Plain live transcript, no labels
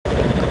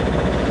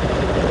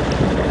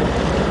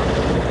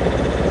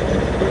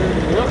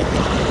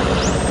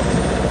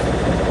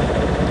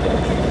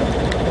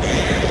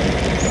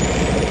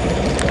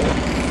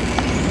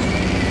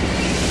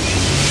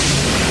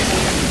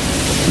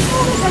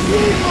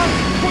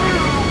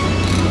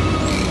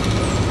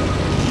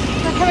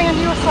on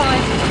your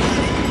side.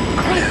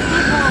 Great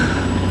big one.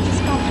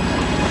 Just gone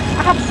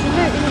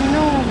absolutely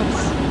enormous.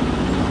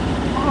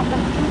 Oh,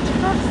 they're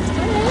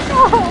fantastic.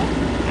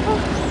 Oh,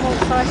 more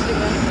excited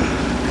again.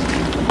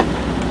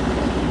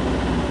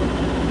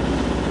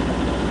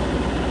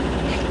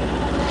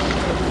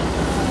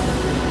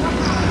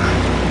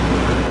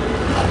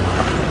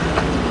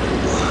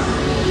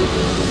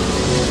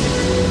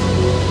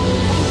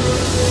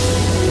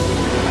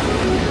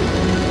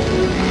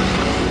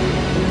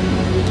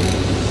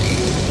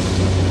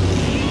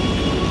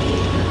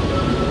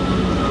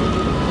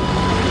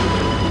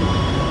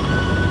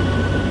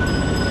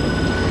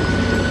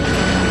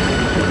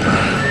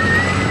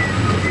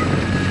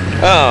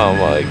 Oh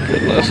my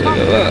goodness, look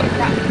at that.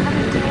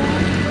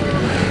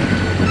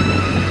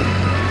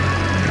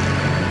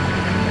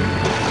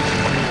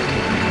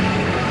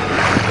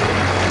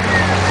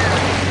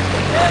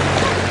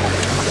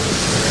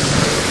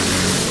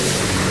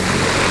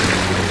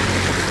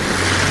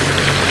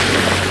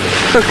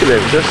 Look at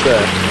him just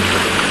there.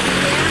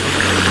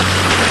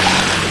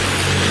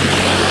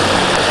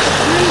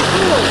 Really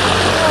cool.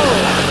 Oh,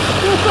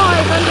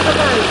 4-5 under the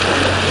boat.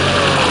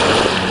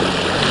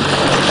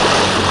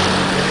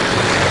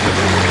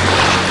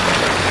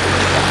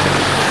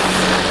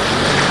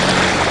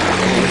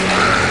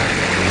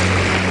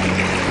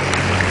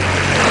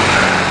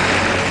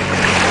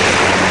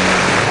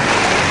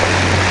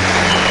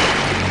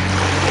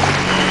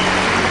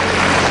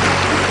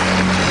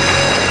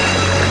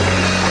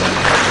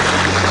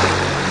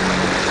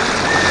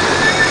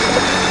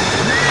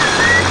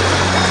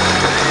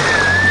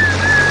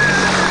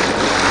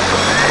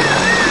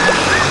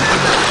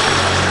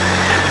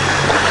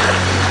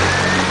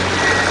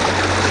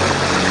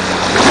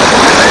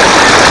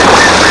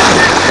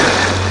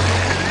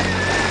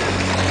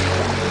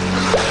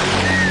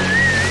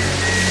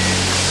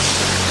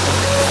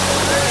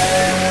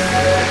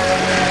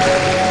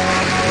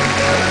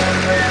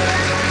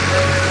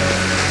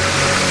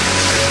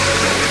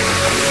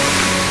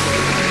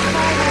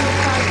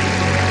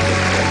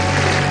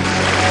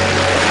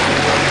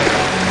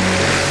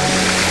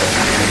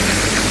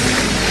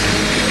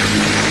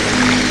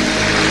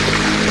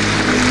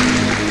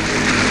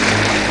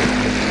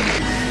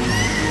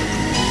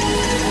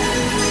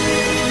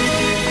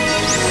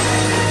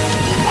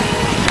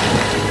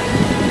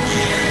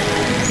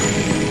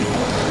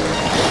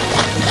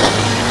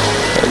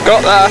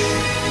 Got that.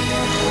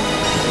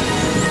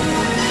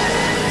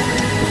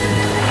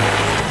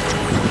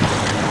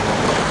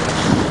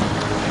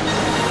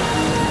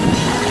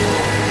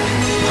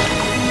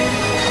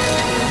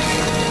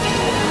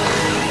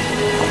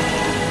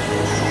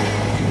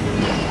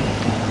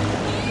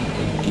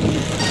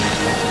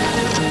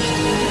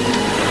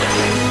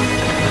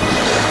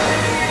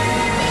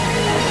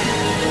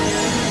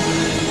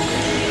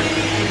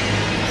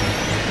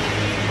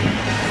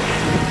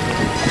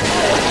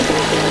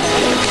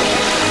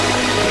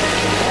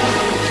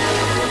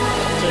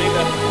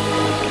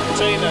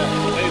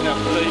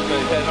 Believe me,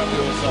 head up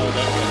your side,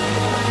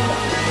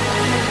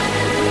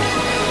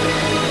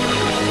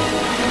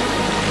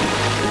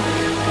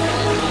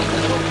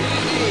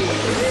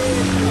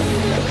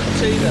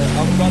 Tina,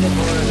 I'm running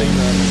early,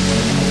 man.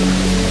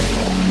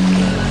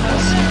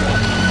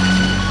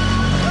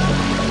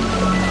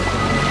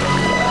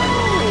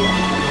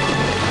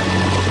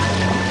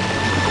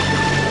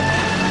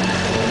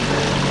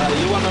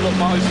 You want to look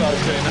my side,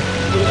 Tina?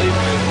 Believe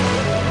me,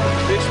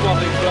 this one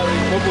is bloody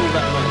bubble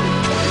that way.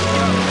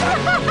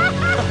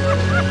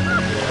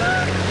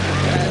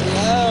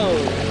 Hello.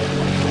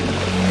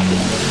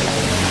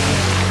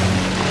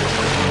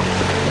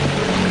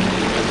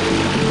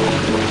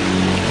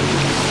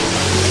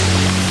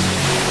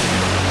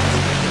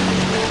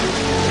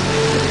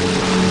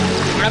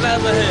 And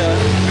over here.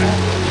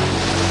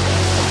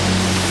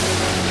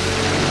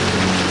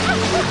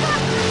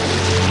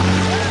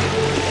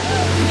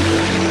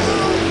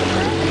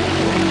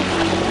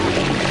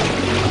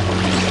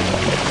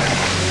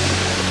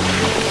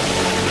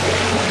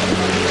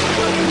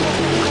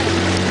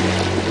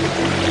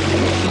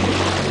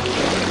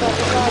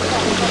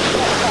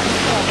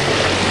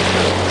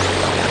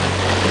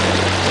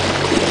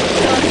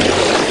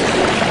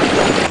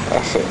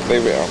 That's it,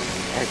 leave it on.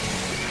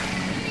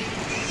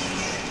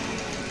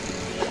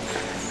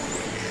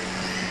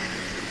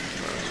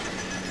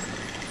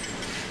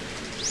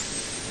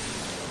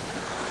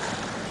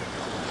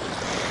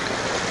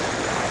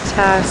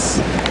 House.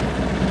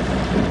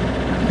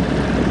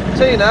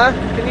 Tina,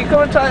 can you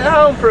come and take it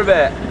home for a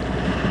bit?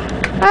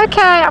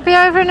 Okay, I'll be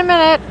over in a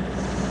minute.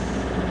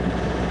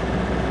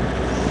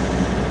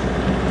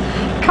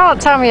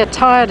 Can't tell me you're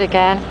tired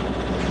again.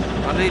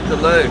 I need the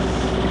loo.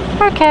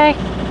 Okay.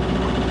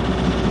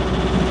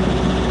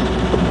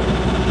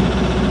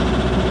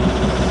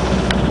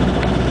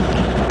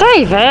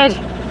 David!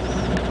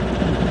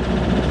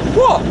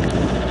 What?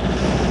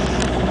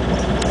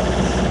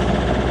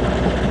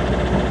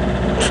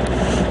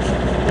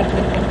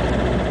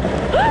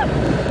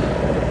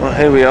 Well,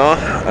 here we are,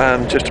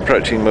 just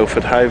approaching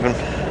Milford Haven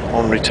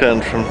on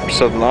return from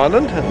Southern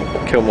Ireland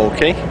and Kilmore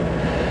Quay.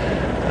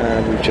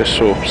 We just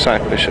saw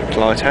South Bishop's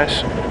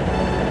Lighthouse,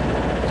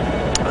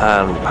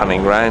 and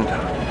panning round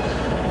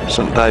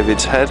St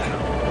David's Head,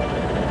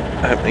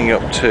 opening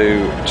up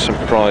to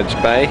St Bride's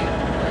Bay,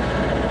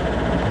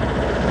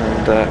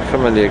 and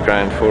familiar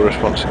ground for us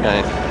once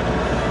again.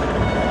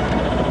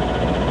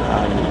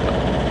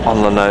 And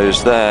on the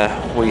nose there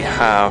we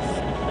have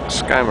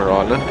Kilmore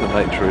Island, the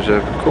nature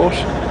reserve of course,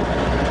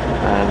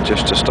 and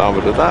just to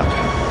starboard of that,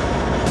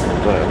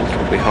 and a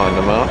little behind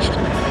the mast,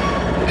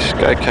 is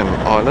Skocum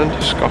Island,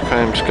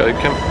 Skocum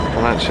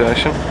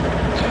pronunciation.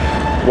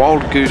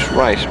 Wild goose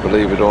race,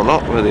 believe it or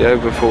not, where the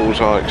overfalls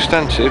are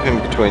extensive in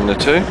between the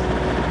two.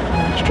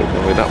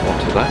 Struggling with that one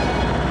today.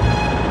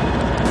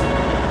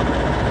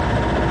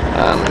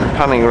 And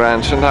panning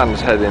around St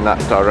Anne's Head in that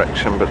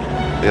direction, but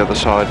the other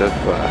side of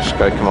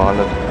Skocum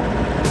Island.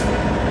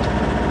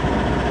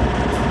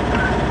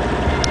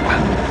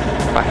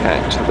 And back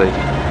out to the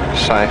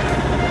south.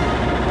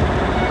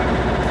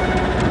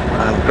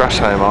 And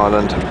Grasshome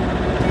Island.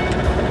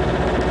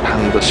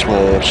 And the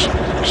Smalls.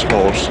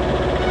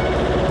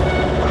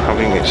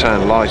 Having its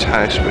own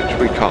lighthouse, which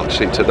we can't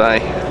see today.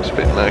 It's a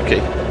bit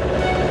murky.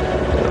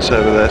 That's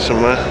over there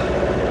somewhere.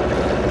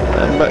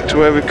 And back to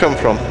where we've come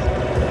from,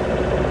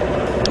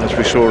 as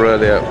we saw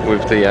earlier,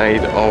 with the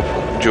aid of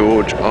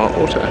George, our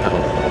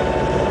autohelm.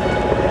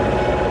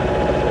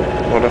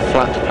 What a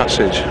flat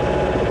passage.